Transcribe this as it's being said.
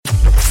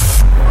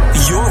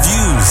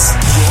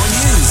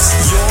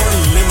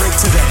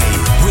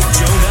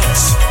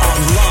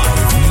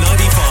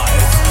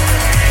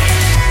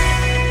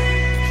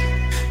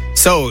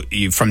So,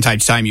 from time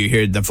to time, you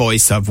hear the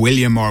voice of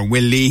William or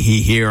Will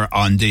Leahy here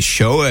on this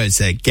show as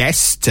a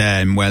guest.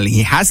 Well,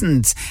 he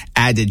hasn't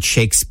added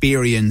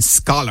Shakespearean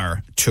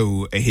scholar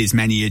to his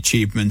many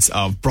achievements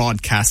of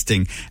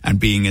broadcasting and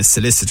being a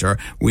solicitor.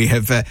 We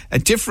have a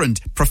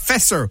different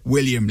Professor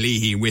William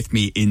Leahy with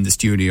me in the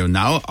studio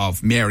now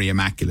of Mary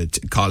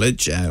Immaculate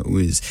College, who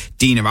is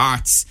Dean of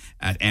Arts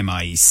at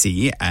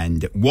MIC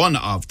and one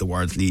of the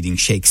world's leading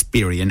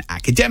Shakespearean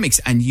academics.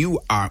 And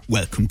you are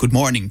welcome. Good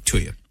morning to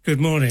you. Good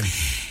morning.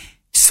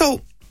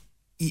 So,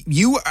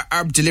 you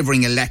are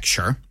delivering a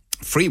lecture,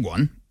 free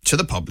one, to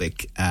the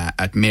public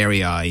at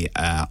Mary I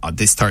on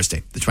this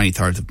Thursday, the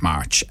 23rd of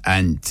March.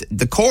 And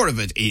the core of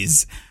it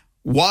is,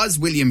 was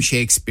William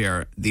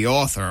Shakespeare the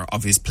author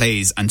of his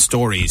plays and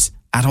stories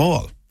at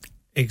all?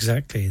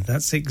 Exactly.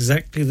 That's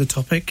exactly the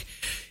topic.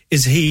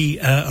 Is he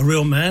a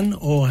real man,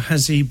 or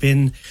has he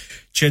been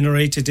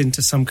generated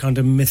into some kind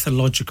of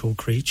mythological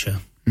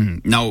creature?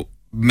 Now,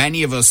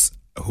 many of us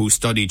who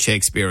studied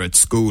Shakespeare at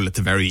school, at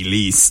the very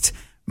least,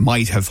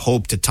 might have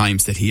hoped at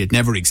times that he had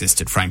never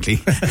existed,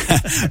 frankly.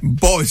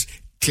 But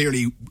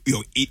clearly, you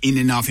know, in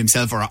and of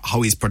himself, or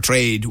how he's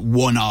portrayed,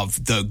 one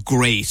of the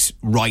great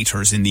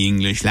writers in the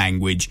English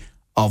language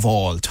of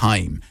all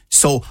time.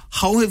 So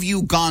how have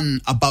you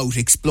gone about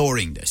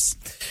exploring this?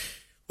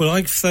 Well,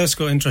 I first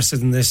got interested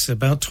in this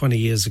about 20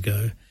 years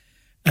ago.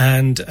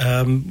 And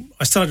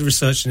I started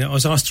researching it. I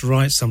was asked to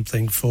write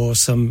something for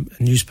some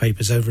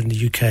newspapers over in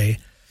the UK.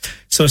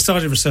 So I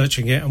started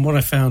researching it, and what I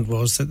found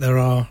was that there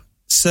are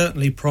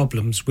certainly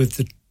problems with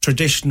the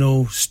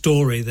traditional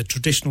story, the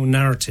traditional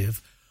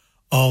narrative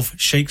of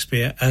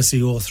Shakespeare as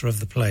the author of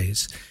the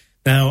plays.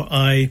 Now,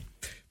 I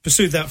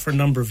pursued that for a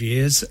number of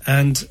years,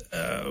 and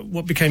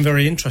what became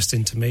very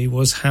interesting to me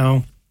was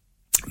how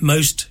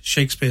most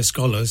Shakespeare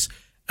scholars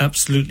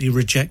absolutely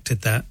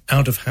rejected that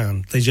out of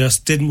hand. They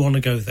just didn't want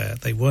to go there.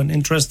 They weren't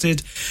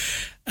interested,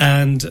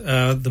 and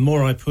the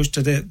more I pushed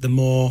at it, the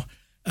more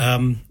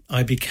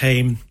I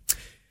became,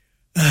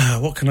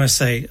 what can I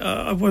say?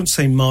 I won't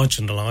say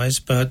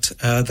marginalised, but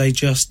they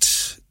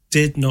just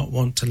did not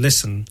want to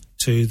listen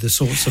to the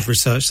sorts of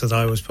research that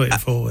I was putting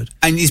forward.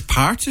 And is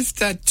part of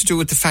that to do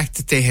with the fact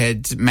that they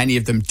had, many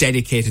of them,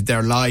 dedicated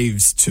their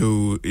lives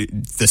to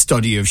the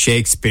study of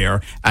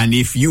Shakespeare, and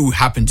if you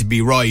happen to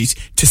be right,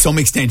 to some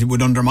extent it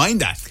would undermine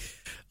that?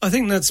 I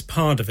think that's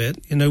part of it.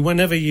 You know,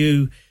 whenever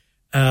you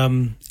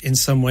in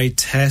some way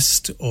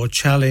test or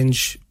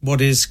challenge what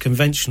is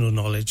conventional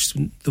knowledge,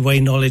 the way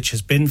knowledge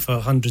has been for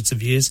hundreds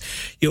of years,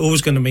 you're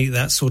always going to meet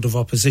that sort of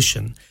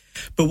opposition.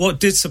 But what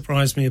did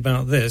surprise me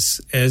about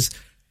this is,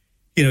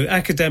 you know,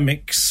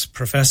 academics,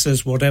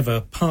 professors,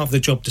 whatever, part of the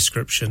job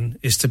description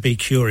is to be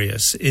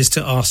curious, is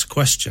to ask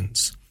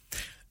questions.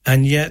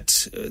 And yet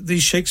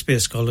these Shakespeare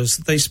scholars,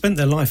 they spent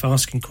their life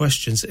asking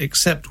questions,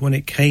 except when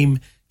it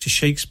came to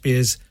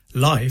Shakespeare's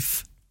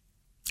life,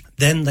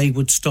 then they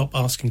would stop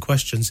asking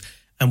questions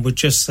and would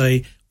just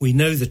say, we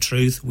know the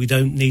truth, we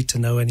don't need to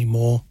know any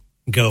more,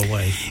 go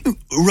away.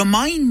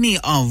 Remind me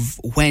of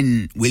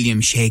when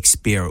William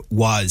Shakespeare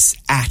was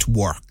at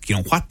work. You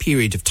know, what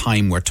period of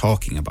time we're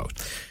talking about?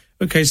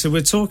 Okay, so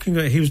we're talking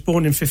about, he was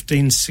born in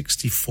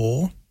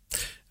 1564,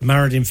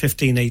 married in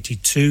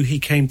 1582. He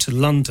came to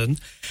London,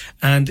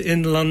 and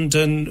in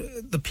London,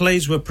 the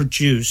plays were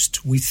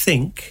produced, we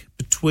think,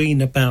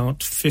 between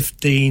about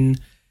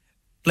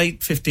late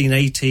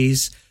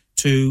 1580s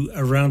to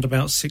around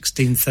about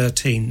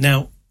 1613.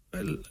 Now,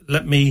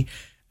 let me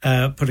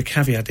put a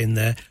caveat in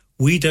there.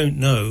 We don't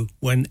know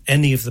when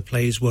any of the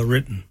plays were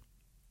written.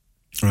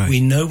 Right.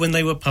 We know when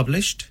they were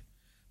published,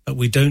 but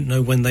we don't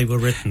know when they were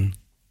written.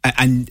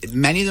 And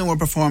many of them were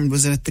performed,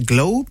 was it at the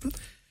Globe?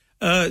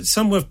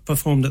 Some were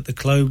performed at the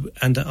Globe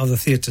and at other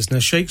theatres. Now,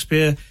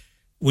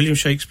 William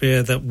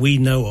Shakespeare, that we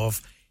know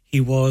of,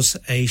 he was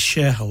a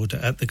shareholder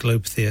at the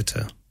Globe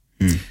Theatre.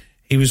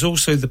 He was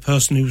also the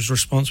person who was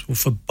responsible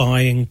for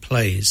buying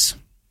plays.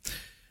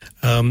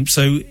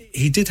 So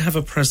he did have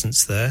a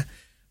presence there.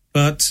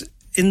 But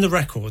in the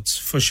records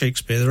for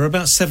Shakespeare, there are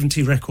about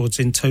 70 records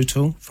in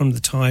total from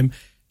the time.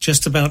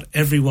 Just about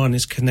everyone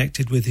is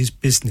connected with his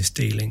business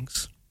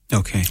dealings.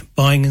 Okay.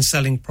 Buying and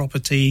selling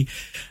property.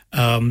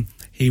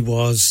 He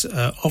was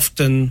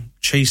often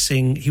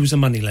he was a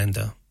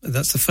moneylender.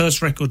 That's the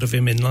first record of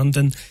him in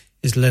London,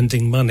 is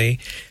lending money.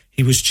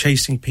 He was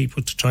chasing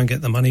people to try and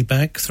get the money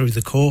back through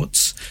the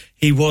courts.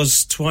 He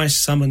was twice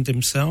summoned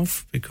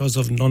himself because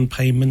of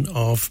non-payment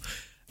of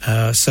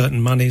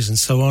certain monies and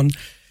so on.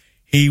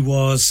 He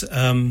was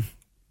a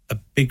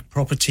big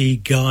property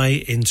guy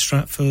in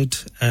Stratford,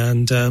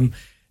 and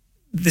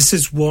this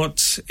is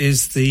what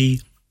is the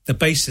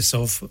basis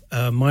of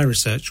my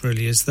research,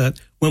 really, is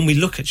that when we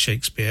look at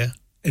Shakespeare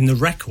in the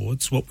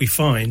records, what we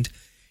find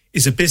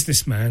is a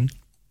businessman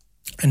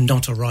and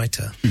not a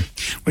writer.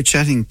 We're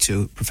chatting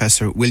to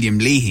Professor William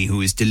Leahy,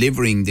 who is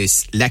delivering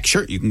this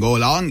lecture. You can go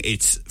along.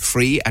 It's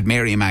free at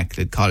Mary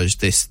Immaculate College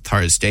this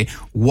Thursday.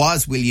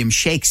 Was William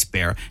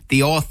Shakespeare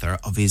the author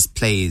of his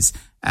plays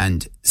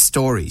and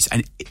stories?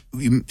 And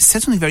you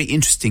said something very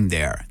interesting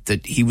there,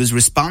 that he was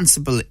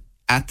responsible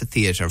at the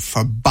theatre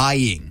for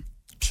buying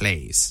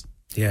plays.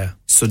 Yeah.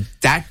 So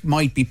that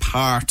might be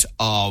part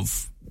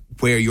of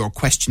where your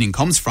questioning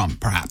comes from,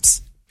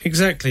 perhaps.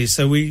 Exactly.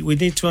 So we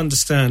need to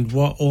understand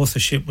what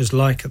authorship was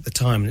like at the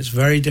time, and it's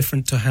very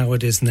different to how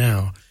it is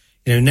now.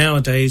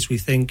 Nowadays we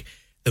think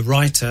the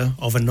writer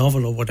of a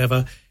novel or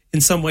whatever,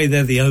 in some way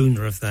they're the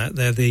owner of that.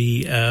 They're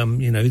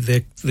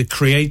they're the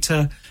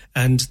creator,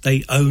 and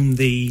they own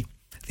the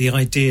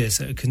ideas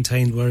that are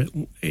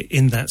contained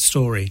in that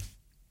story.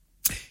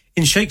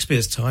 In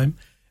Shakespeare's time,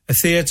 a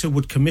theatre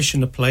would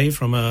commission a play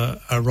from a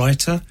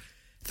writer.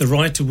 The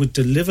writer would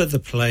deliver the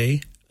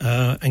play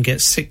and get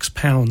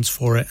 £6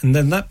 for it, and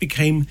then that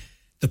became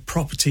the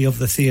property of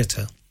the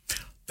theatre.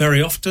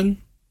 Very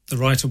often, the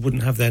writer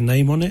wouldn't have their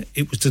name on it.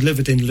 It was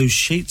delivered in loose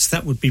sheets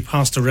that would be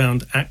passed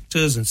around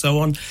actors and so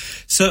on.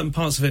 Certain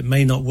parts of it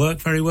may not work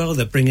very well.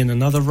 They'd bring in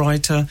another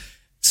writer,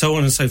 so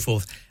on and so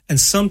forth. And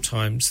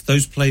sometimes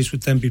those plays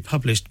would then be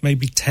published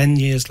maybe 10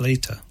 years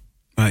later.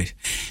 Right.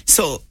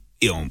 So,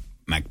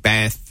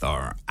 Macbeth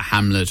or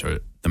Hamlet or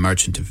The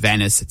Merchant of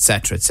Venice,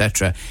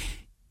 etc.,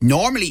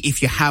 normally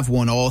if you have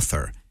one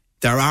author,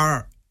 there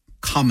are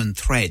common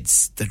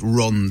threads that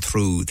run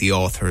through the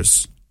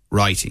author's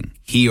writing.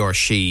 He or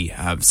she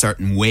have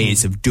certain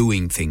ways of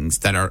doing things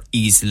that are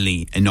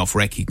easily enough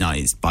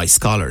recognised by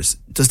scholars.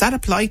 Does that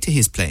apply to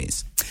his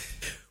plays?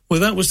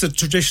 Well, that was the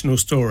traditional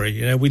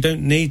story. We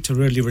don't need to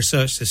really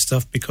research this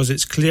stuff because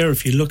it's clear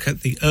if you look at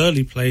the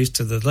early plays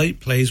to the late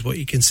plays, what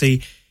you can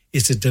see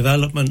is the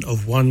development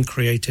of one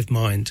creative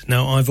mind.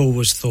 Now, I've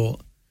always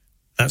thought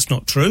that's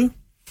not true.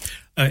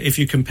 If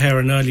you compare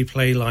an early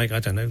play like,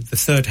 the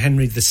Third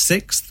Henry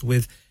VI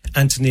with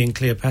Antony and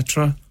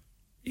Cleopatra,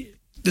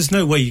 there's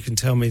no way you can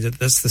tell me that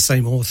that's the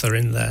same author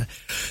in there.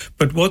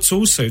 But what's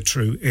also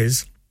true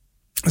is,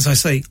 as I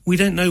say, we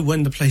don't know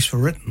when the plays were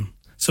written.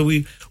 So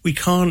we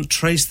can't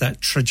trace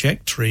that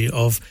trajectory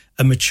of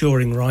a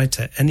maturing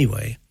writer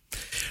anyway.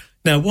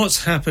 Now,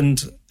 what's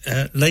happened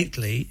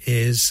lately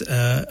is,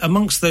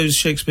 amongst those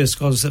Shakespeare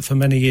scholars that for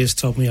many years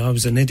told me I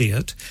was an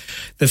idiot,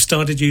 they've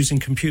started using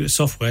computer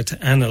software to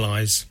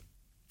analyse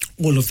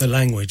all of the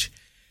language.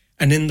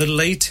 And in the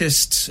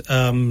latest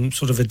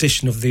sort of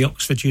edition of the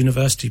Oxford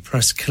University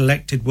Press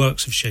collected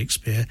works of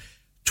Shakespeare,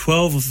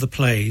 12 of the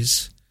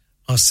plays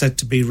are said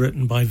to be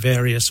written by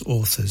various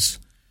authors,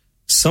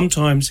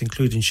 sometimes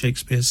including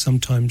Shakespeare,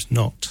 sometimes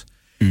not.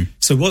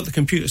 So what the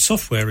computer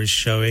software is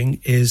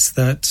showing is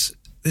that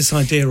this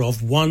idea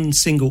of one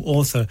single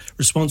author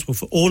responsible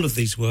for all of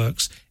these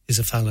works is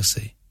a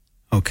fallacy.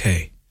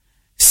 Okay.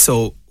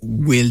 So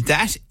will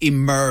that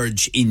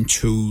emerge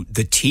into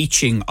the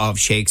teaching of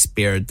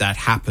Shakespeare that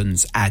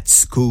happens at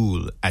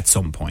school at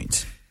some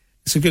point?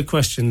 It's a good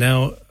question.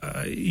 Now,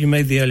 you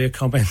made the earlier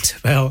comment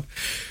about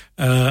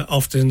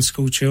often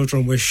school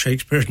children wish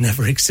Shakespeare had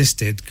never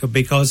existed,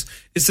 because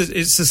it's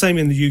the same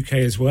in the UK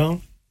as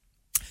well.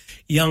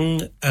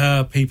 Young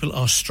people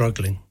are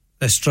struggling.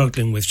 They're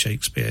struggling with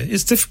Shakespeare.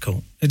 It's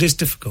difficult. It is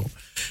difficult.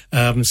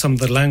 Some of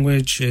the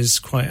language is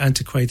quite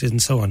antiquated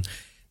and so on.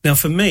 Now,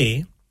 for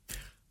me,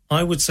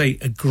 I would say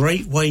a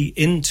great way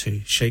into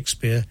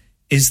Shakespeare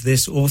is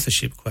this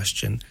authorship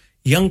question.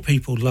 Young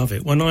people love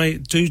it. When I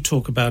do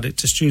talk about it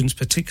to students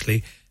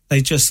particularly,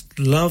 they just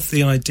love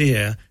the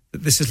idea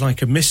that this is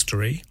like a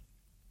mystery.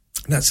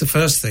 That's the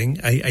first thing,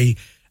 a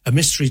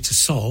mystery to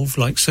solve,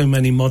 like so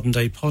many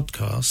modern-day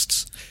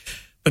podcasts.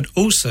 But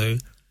also,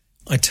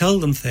 I tell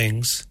them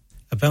things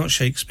about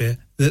Shakespeare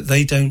that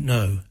they don't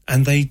know,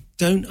 and they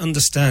don't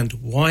understand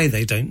why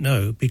they don't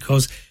know,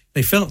 because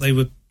they felt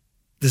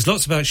there's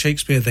lots about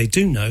Shakespeare they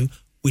do know,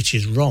 which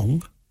is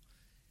wrong,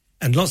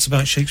 and lots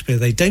about Shakespeare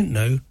they don't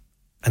know,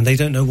 and they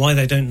don't know why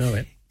they don't know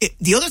it.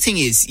 The other thing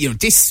is,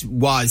 this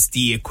was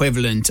the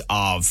equivalent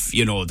of,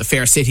 the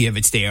Fair City of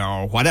its day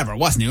or whatever,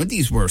 wasn't it?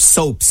 These were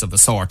soaps of a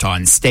sort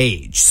on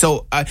stage.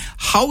 So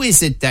how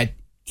is it that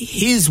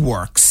his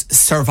works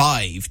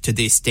survive to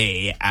this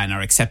day and are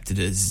accepted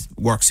as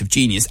works of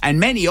genius, and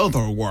many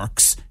other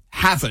works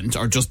haven't,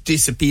 or just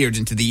disappeared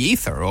into the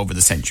ether over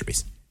the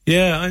centuries?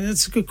 Yeah,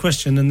 that's a good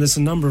question, and there's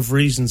a number of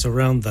reasons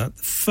around that.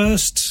 The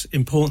first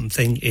important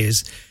thing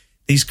is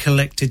these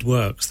collected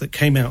works that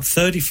came out,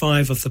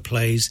 35 of the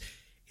plays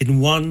in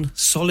one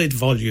solid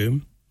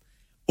volume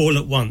all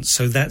at once,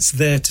 so that's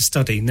there to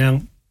study.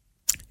 Now,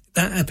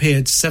 that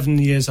appeared 7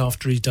 years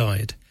after he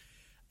died.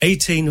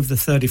 18 of the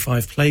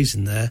 35 plays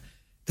in there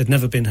that had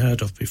never been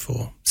heard of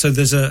before. So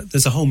there's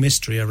a whole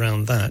mystery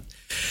around that.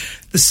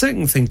 The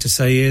second thing to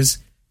say is,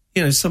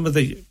 some of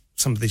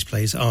these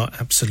plays are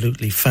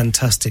absolutely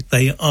fantastic.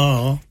 They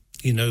are,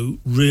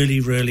 really,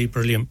 really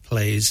brilliant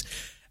plays,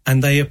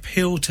 and they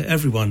appeal to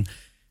everyone.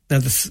 Now,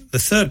 the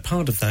third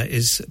part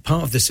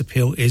of this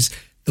appeal is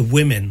the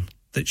women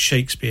that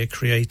Shakespeare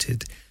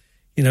created.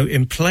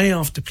 In play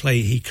after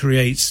play, he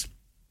creates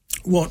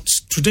what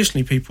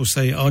traditionally people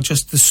say are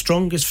just the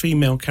strongest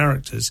female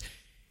characters,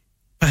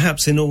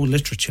 perhaps in all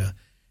literature.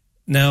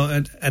 Now,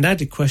 an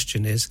added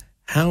question is,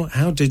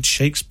 how did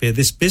Shakespeare,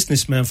 this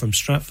businessman from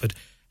Stratford,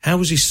 how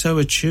was he so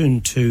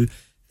attuned to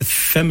the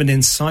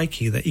feminine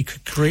psyche that he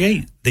could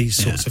create these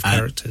sorts of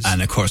characters?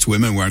 And of course,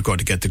 women weren't going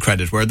to get the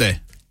credit, were they?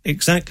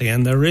 Exactly.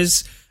 And there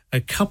is a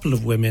couple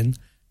of women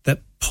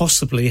that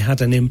possibly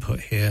had an input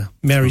here.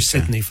 Mary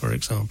Sidney, for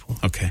example.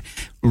 Okay.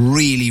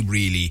 Really,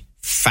 really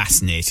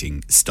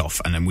fascinating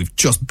stuff, and we've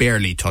just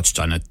barely touched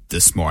on it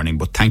this morning,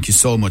 but thank you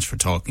so much for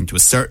talking to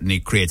us. Certainly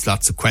creates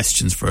lots of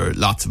questions for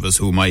lots of us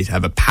who might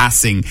have a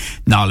passing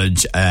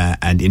knowledge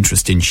and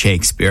interest in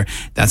Shakespeare.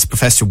 That's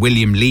Professor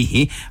William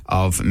Leahy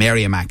of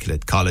Mary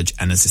Immaculate College,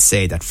 and as I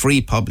say, that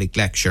free public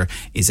lecture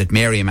is at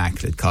Mary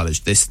Immaculate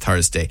College this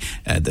Thursday,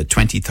 the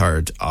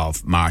 23rd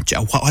of March.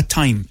 What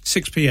time?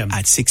 6 p.m.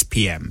 At 6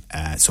 p.m.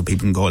 So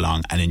people can go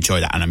along and enjoy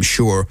that, and I'm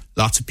sure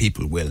lots of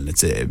people will.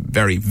 It's a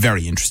very,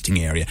 very interesting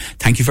area.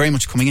 Thank you very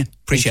much for coming in.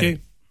 Appreciate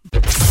it.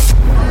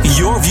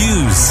 Your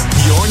views,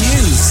 your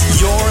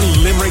news, your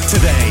Limerick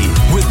Today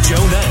with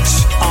Joe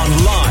Nash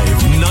on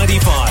Live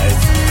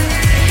 95.